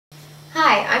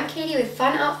Hi, I'm Katie with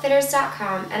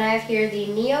FunOutfitters.com and I have here the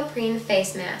Neoprene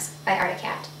Facemask by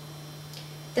Articat.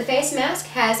 The face mask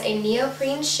has a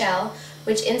neoprene shell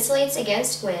which insulates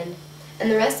against wind,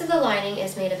 and the rest of the lining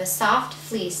is made of a soft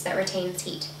fleece that retains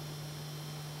heat.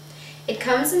 It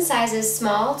comes in sizes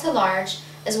small to large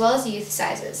as well as youth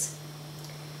sizes.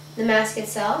 The mask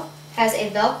itself has a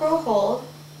Velcro hold,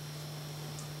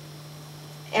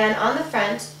 and on the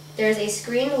front there is a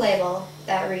screened label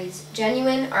that reads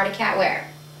Genuine Articat Wear.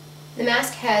 The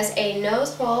mask has a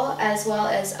nose hole as well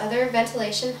as other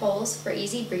ventilation holes for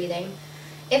easy breathing.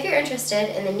 If you're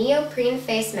interested in the Neoprene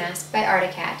Face Mask by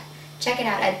Articat, check it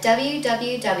out at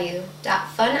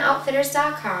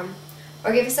www.funoutfitters.com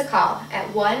or give us a call at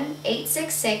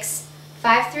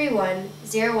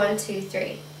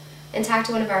 1-866-531-0123 and talk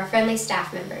to one of our friendly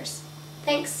staff members.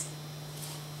 Thanks!